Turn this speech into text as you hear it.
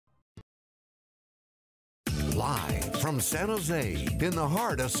Live from San Jose, in the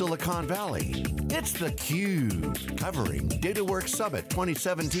heart of Silicon Valley, it's theCUBE, covering DataWorks Summit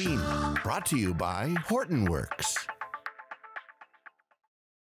 2017. Brought to you by Hortonworks.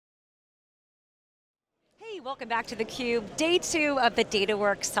 Welcome back to theCUBE, day 2 of the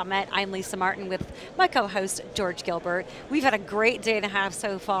DataWorks Summit. I'm Lisa Martin with my co-host, George Gilbert. We've had a great day and a half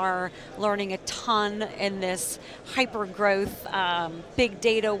so far, learning a ton in this hyper-growth, big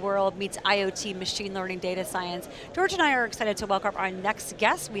data world meets IoT, machine learning, data science. George and I are excited to welcome our next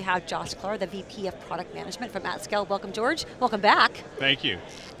guest. We have Josh Klahr, the VP of Product Management from AtScale. Welcome, George. Welcome back. Thank you.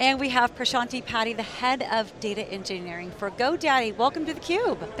 And we have Prashanthi Paty, the Head of Data Engineering for GoDaddy. Welcome to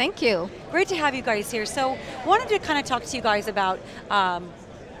theCUBE. Thank you. Great to have you guys here. So, wanted to kind of talk to you guys about,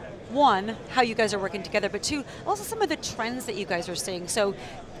 one, how you guys are working together, but two, also some of the trends that you guys are seeing. So,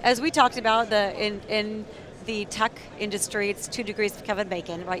 as we talked about, in the tech industry, it's 2 degrees of Kevin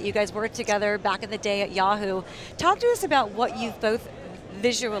Bacon, right? You guys worked together back in the day at Yahoo. Talk to us about what you've both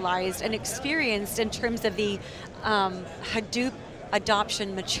visualized and experienced in terms of the Hadoop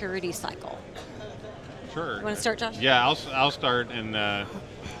adoption maturity cycle. Sure. You want to start, Josh? Yeah, I'll start, and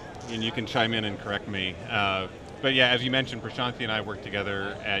you can chime in and correct me. But yeah, as you mentioned, Prashanthi and I worked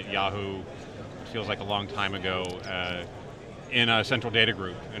together at Yahoo, it feels like a long time ago, in a central data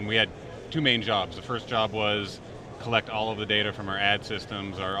group, and we had 2 main jobs. The first job was collect all of the data from our ad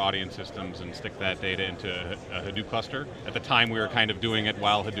systems, our audience systems, and stick that data into a Hadoop cluster. At the time, we were kind of doing it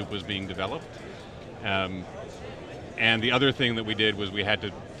while Hadoop was being developed. And the other thing that we did was we had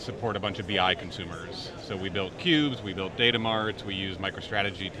to support a bunch of BI consumers. So we built cubes, we built data marts, we used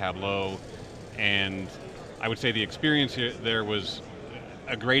MicroStrategy, Tableau, and I would say the experience there was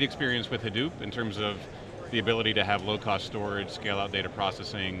a great experience with Hadoop in terms of the ability to have low-cost storage, scale-out data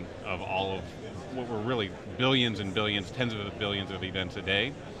processing of all of what were really billions and billions, tens of billions of events a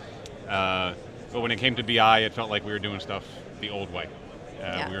day. But when it came to BI, it felt like we were doing stuff the old way.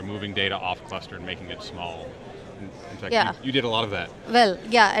 We were moving data off cluster and making it small. In fact, you did a lot of that. Well,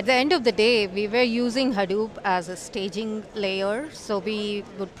 yeah, at the end of the day, we were using Hadoop as a staging layer, so we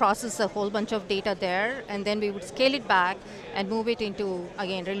would process a whole bunch of data there, and then we would scale it back and move it into,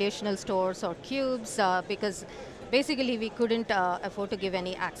 again, relational stores or cubes, because basically we couldn't afford to give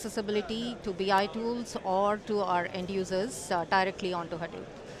any accessibility to BI tools or to our end users directly onto Hadoop.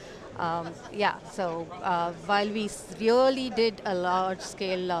 So while we really did a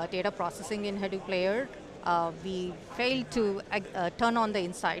large-scale data processing in Hadoop layer, we failed to turn on the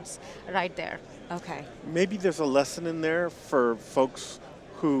insights right there. Okay. Maybe there's a lesson in there for folks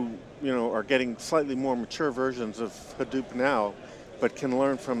who are getting slightly more mature versions of Hadoop now, but can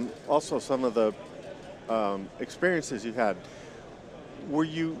learn from also some of the experiences you had.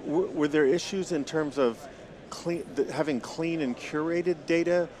 Were there issues in terms of having clean and curated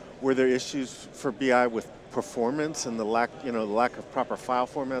data? Were there issues for BI with performance and the lack of proper file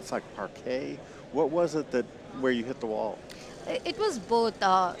formats like Parquet? What was it where you hit the wall? It was both.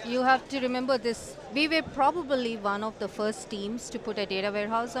 You have to remember this, we were probably one of the first teams to put a data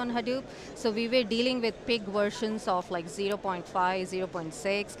warehouse on Hadoop, so we were dealing with big versions of like 0.5,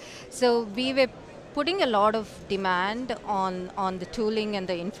 0.6, so we were putting a lot of demand on the tooling and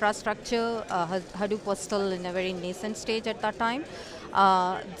the infrastructure. Hadoop was still in a very nascent stage at that time,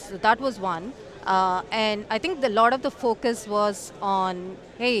 so that was one. And I think a lot of the focus was on,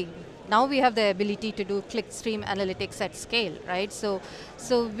 hey, now we have the ability to do clickstream analytics at scale, right? So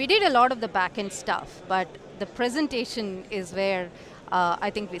we did a lot of the back-end stuff, but the presentation is where I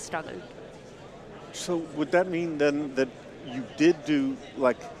think we struggled. So would that mean then that you did do,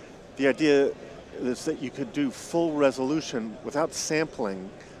 like, the idea is that you could do full resolution without sampling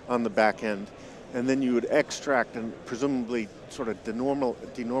on the back end, and then you would extract and presumably sort of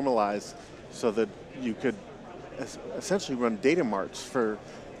denormalize so that you could essentially run data marts for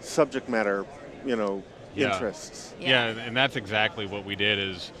subject matter, interests. Yeah, and that's exactly what we did.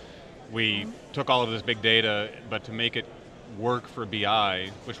 Is we took all of this big data, but to make it work for BI,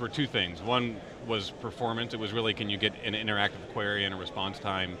 which were 2 things. One was performance. It was really, can you get an interactive query and a response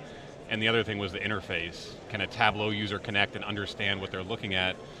time? And the other thing was the interface. Can a Tableau user connect and understand what they're looking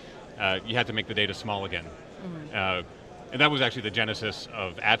at? You had to make the data small again. Mm-hmm. And that was actually the genesis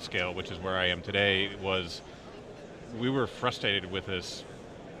of AtScale, which is where I am today, was we were frustrated with this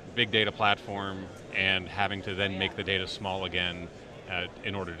big data platform and having to then make the data small again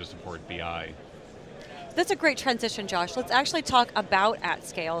in order to support BI. That's a great transition, Josh. Let's actually talk about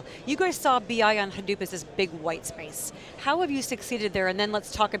AtScale. You guys saw BI on Hadoop as this big white space. How have you succeeded there? And then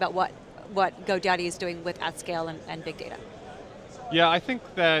let's talk about what GoDaddy is doing with AtScale and big data. Yeah, I think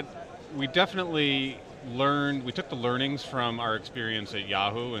that we definitely we took the learnings from our experience at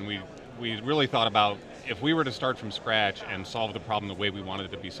Yahoo, and we really thought about, if we were to start from scratch and solve the problem the way we wanted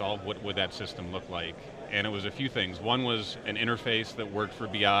it to be solved, what would that system look like? And it was a few things. One was an interface that worked for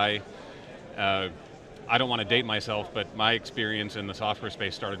BI. I don't want to date myself, but my experience in the software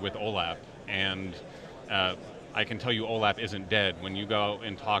space started with OLAP, and I can tell you OLAP isn't dead. When you go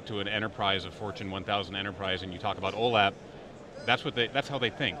and talk to an enterprise, a Fortune 1000 enterprise, and you talk about OLAP, that's how they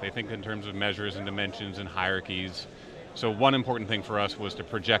think. They think in terms of measures and dimensions and hierarchies. So one important thing for us was to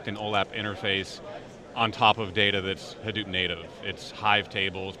project an OLAP interface on top of data that's Hadoop native. It's Hive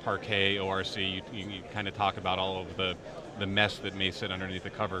tables, Parquet, ORC, you kind of talk about all of the mess that may sit underneath the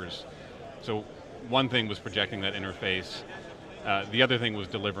covers. So one thing was projecting that interface. The other thing was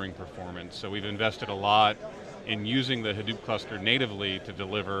delivering performance. So we've invested a lot in using the Hadoop cluster natively to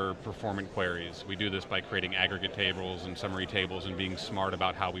deliver performant queries. We do this by creating aggregate tables and summary tables and being smart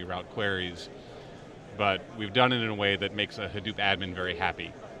about how we route queries. But we've done it in a way that makes a Hadoop admin very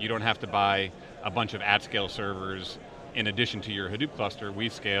happy. You don't have to buy a bunch of AtScale servers in addition to your Hadoop cluster. We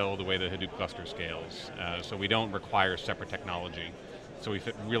scale the way the Hadoop cluster scales. So we don't require separate technology. So we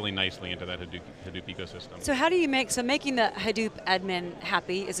fit really nicely into that Hadoop ecosystem. So how do you making the Hadoop admin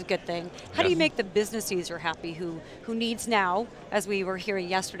happy is a good thing. How do you make the business user happy who needs now, as we were hearing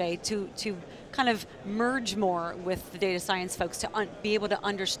yesterday, to kind of merge more with the data science folks to be able to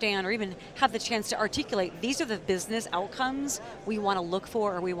understand or even have the chance to articulate, these are the business outcomes we want to look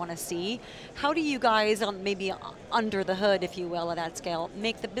for or we want to see. How do you guys, maybe under the hood, if you will, at AtScale,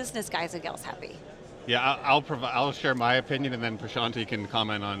 make the business guys and gals happy? Yeah, I'll share my opinion, and then Prashanthi can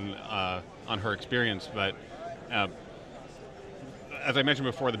comment on her experience. But as I mentioned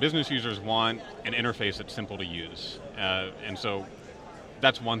before, the business users want an interface that's simple to use, and so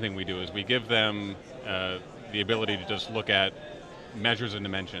that's one thing we do is we give them the ability to just look at measures and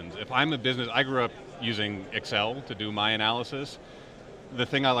dimensions. If I'm a business, I grew up using Excel to do my analysis. The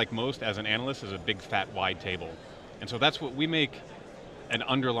thing I like most as an analyst is a big, fat, wide table, and so that's what we make. An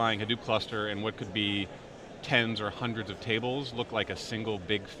underlying Hadoop cluster and what could be tens or hundreds of tables look like a single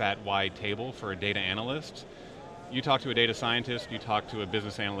big fat wide table for a data analyst. You talk to a data scientist, you talk to a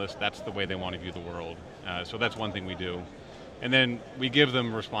business analyst, that's the way they want to view the world. So that's one thing we do. And then we give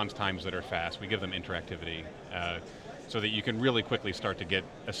them response times that are fast. We give them interactivity so that you can really quickly start to get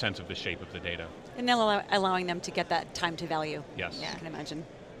a sense of the shape of the data. And then allowing them to get that time to value. Yes. Yeah, I can imagine.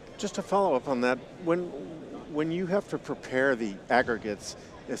 Just to follow up on that, when you have to prepare the aggregates,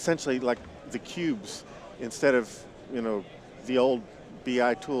 essentially like the cubes, instead of the old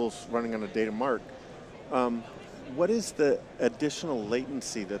BI tools running on a data mart, what is the additional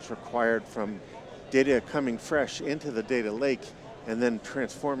latency that's required from data coming fresh into the data lake and then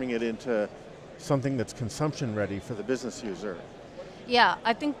transforming it into something that's consumption ready for the business user? Yeah,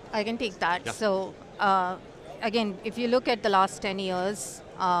 I think I can take that. Yeah. So again, if you look at the last 10 years,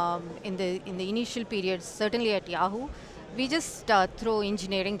 in the initial periods, certainly at Yahoo, we just throw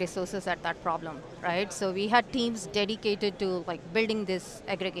engineering resources at that problem, right? So we had teams dedicated to building these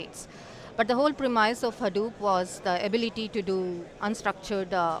aggregates. But the whole premise of Hadoop was the ability to do unstructured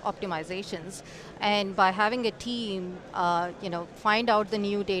optimizations. And by having a team, find out the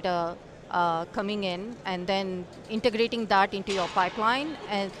new data coming in and then integrating that into your pipeline.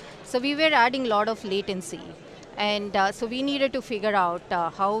 And so we were adding a lot of latency. And so we needed to figure out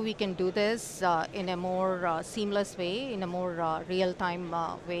how we can do this in a more seamless way, in a more real-time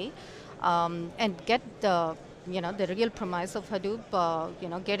way, and get the real premise of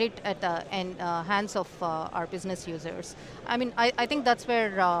Hadoop, get it at the hands of our business users. I mean, I think that's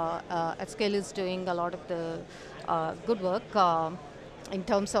where AtScale is doing a lot of the good work in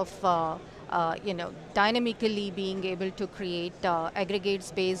terms of dynamically being able to create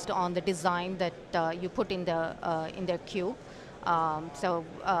aggregates based on the design that you put in their queue. So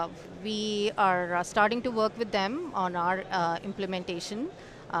we are starting to work with them on our implementation.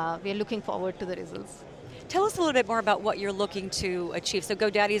 We are looking forward to the results. Tell us a little bit more about what you're looking to achieve. So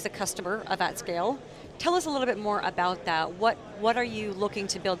GoDaddy is a customer of AtScale. Tell us a little bit more about that. What are you looking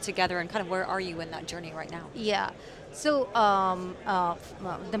to build together, and kind of where are you in that journey right now? Yeah. So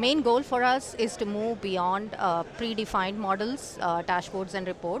the main goal for us is to move beyond predefined models, dashboards and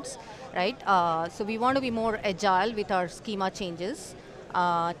reports, right? So we want to be more agile with our schema changes.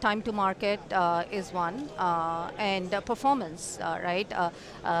 Time to market is one, and performance, right?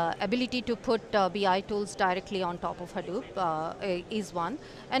 Ability to put BI tools directly on top of Hadoop is one,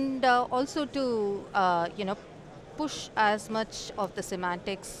 and also to push as much of the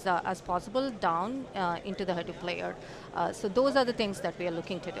semantics as possible down into the Hadoop layer. So those are the things that we are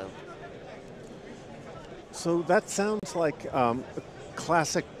looking to do. So that sounds like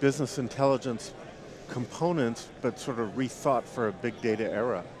classic business intelligence components, but sort of rethought for a big data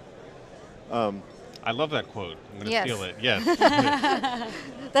era. I love that quote. I'm going to Yes. steal it. Yes.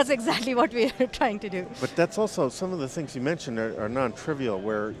 That's exactly what we are trying to do. But that's also, some of the things you mentioned are non-trivial,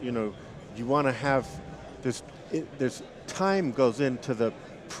 where you want to have, there's time goes into the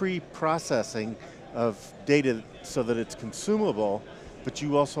pre-processing of data so that it's consumable, but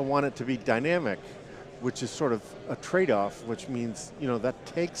you also want it to be dynamic, which is sort of a trade-off, which means that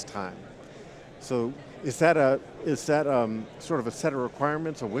takes time. So is that sort of a set of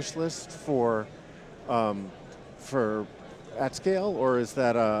requirements, a wish list for AtScale, or is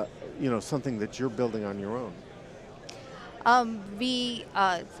that something that you're building on your own? I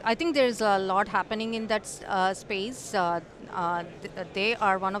think there's a lot happening in that space. They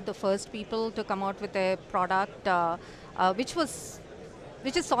are one of the first people to come out with a product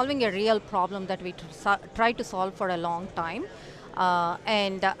which is solving a real problem that we tried to solve for a long time.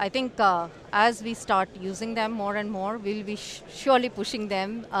 And I think as we start using them more and more, we'll be surely pushing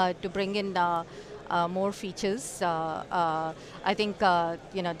them to bring in more features. I think the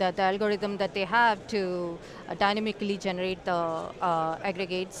algorithm that they have to dynamically generate the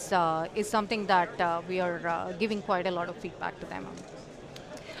aggregates is something that we are giving quite a lot of feedback to them on.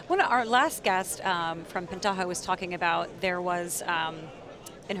 One of our last guest from Pentaho was talking about, there was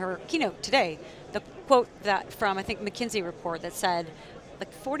in her keynote today, the quote that from, I think, McKinsey report that said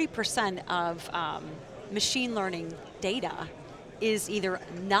like 40% of machine learning data is either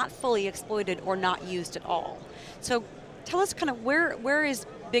not fully exploited or not used at all. So tell us kind of where is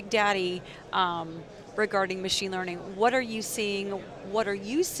Big Daddy regarding machine learning? What are you seeing? What are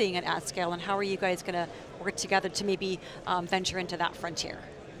you seeing at AtScale, and how are you guys going to work together to maybe venture into that frontier?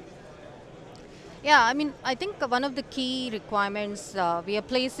 Yeah, I mean, I think one of the key requirements we are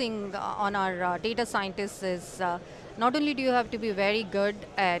placing on our data scientists is not only do you have to be very good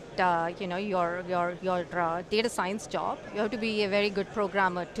at your data science job, you have to be a very good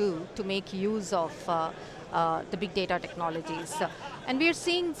programmer too, to make use of the big data technologies. And we are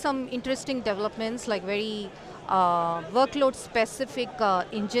seeing some interesting developments, like very workload specific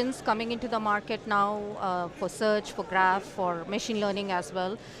engines coming into the market now for search, for graph, for machine learning as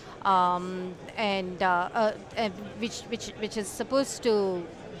well. Which is supposed to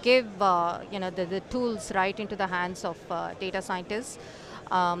give the tools right into the hands of data scientists.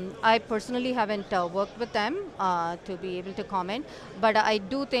 I personally haven't worked with them to be able to comment, but I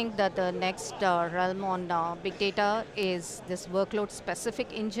do think that the next realm on big data is this workload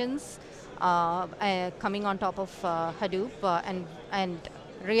specific engines coming on top of Hadoop and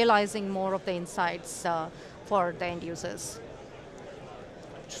realizing more of the insights for the end users.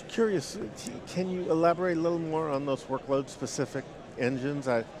 Just curious, can you elaborate a little more on those workload-specific engines?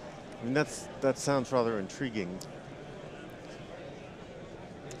 I mean, that sounds rather intriguing.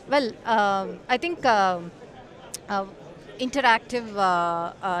 Well, I think interacting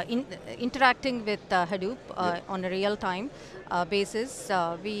with Hadoop on a real-time basis,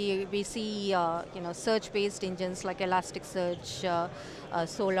 we see search-based engines like Elasticsearch,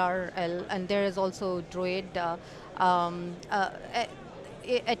 Solar, and there is also Druid.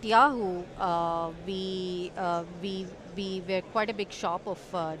 At Yahoo, we were quite a big shop of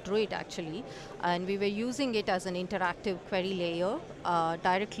Druid actually, and we were using it as an interactive query layer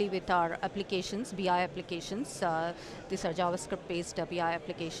directly with our applications, BI applications. These are JavaScript-based BI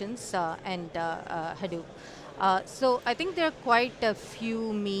applications and Hadoop. So I think there are quite a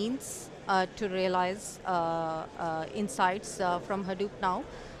few means to realize insights from Hadoop now,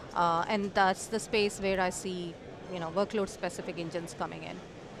 and that's the space where I see workload-specific engines coming in.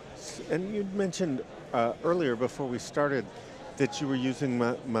 And you mentioned earlier, before we started, that you were using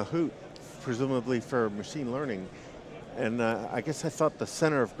Mahout, presumably for machine learning. And I guess I thought the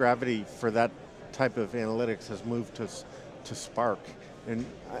center of gravity for that type of analytics has moved to Spark. And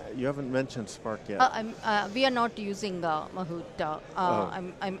you haven't mentioned Spark yet. We are not using Mahout.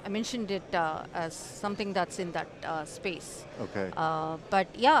 I mentioned it as something that's in that space. Okay. But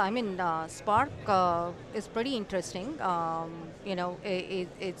yeah, I mean, Spark is pretty interesting.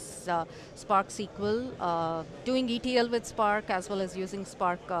 It's Spark SQL, doing ETL with Spark as well as using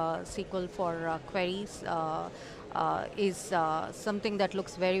Spark SQL for queries is something that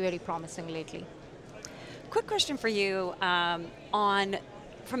looks very, very promising lately. Quick question for you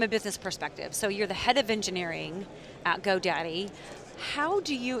from a business perspective. So you're the head of engineering at GoDaddy. How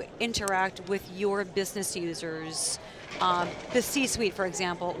do you interact with your business users, the C-suite, for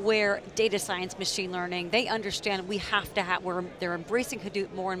example, where data science, machine learning, they understand we have to have, they're embracing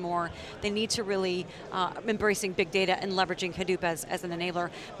Hadoop more and more. They need to really embracing big data and leveraging Hadoop as an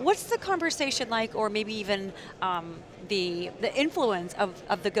enabler. What's the conversation like, or maybe even the influence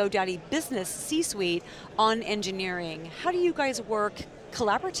of the GoDaddy business C-suite on engineering? How do you guys work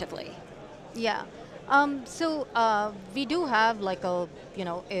collaboratively? Yeah. We do have like a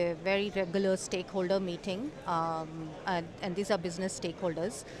very regular stakeholder meeting, and these are business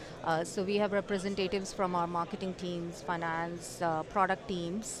stakeholders. So we have representatives from our marketing teams, finance, product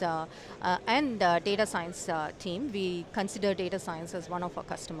teams, and data science team. We consider data science as one of our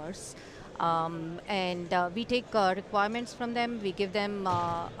customers. We take requirements from them. We give them,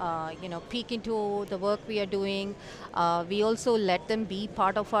 peek into the work we are doing. We also let them be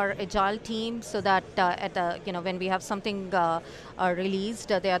part of our agile team, so that when we have something released,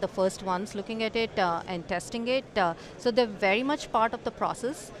 they are the first ones looking at it and testing it. So they're very much part of the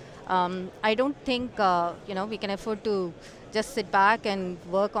process. I don't think we can afford to just sit back and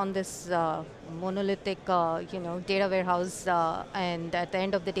work on this monolithic data warehouse and at the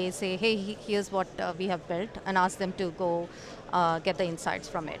end of the day say, hey, here's what we have built, and ask them to go get the insights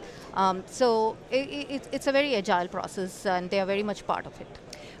from it. It's a very agile process, and they are very much part of it.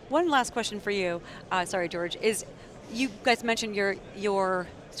 One last question for you, sorry George, is you guys mentioned you're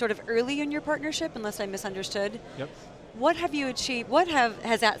sort of early in your partnership, unless I misunderstood. Yep. What have you achieved? What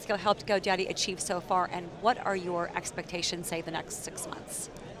has AtScale helped GoDaddy achieve so far, and what are your expectations, say, the next 6 months?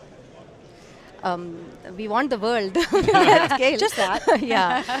 We want the world at scale. Just that.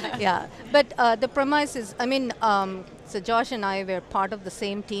 yeah. But the premise is, so Josh and I were part of the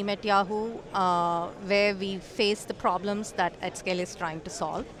same team at Yahoo, where we face the problems that AtScale is trying to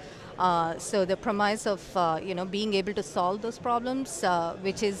solve. So the premise of being able to solve those problems,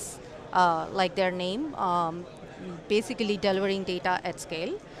 which is like their name, basically delivering data at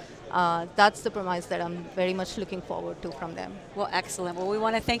scale. That's the premise that I'm very much looking forward to from them. Well, excellent. Well, we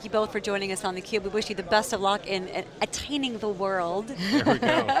want to thank you both for joining us on theCUBE. We wish you the best of luck in attaining the world. There we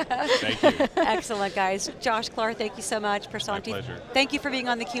go. Thank you. Excellent, guys. Josh, Klahr, thank you so much. Prashanthi, my pleasure. Thank you for being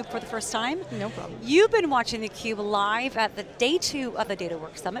on theCUBE for the first time. No problem. You've been watching theCUBE live at the day 2 of the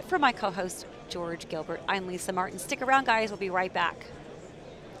DataWorks Summit. For my co-host, George Gilbert, I'm Lisa Martin. Stick around, guys. We'll be right back.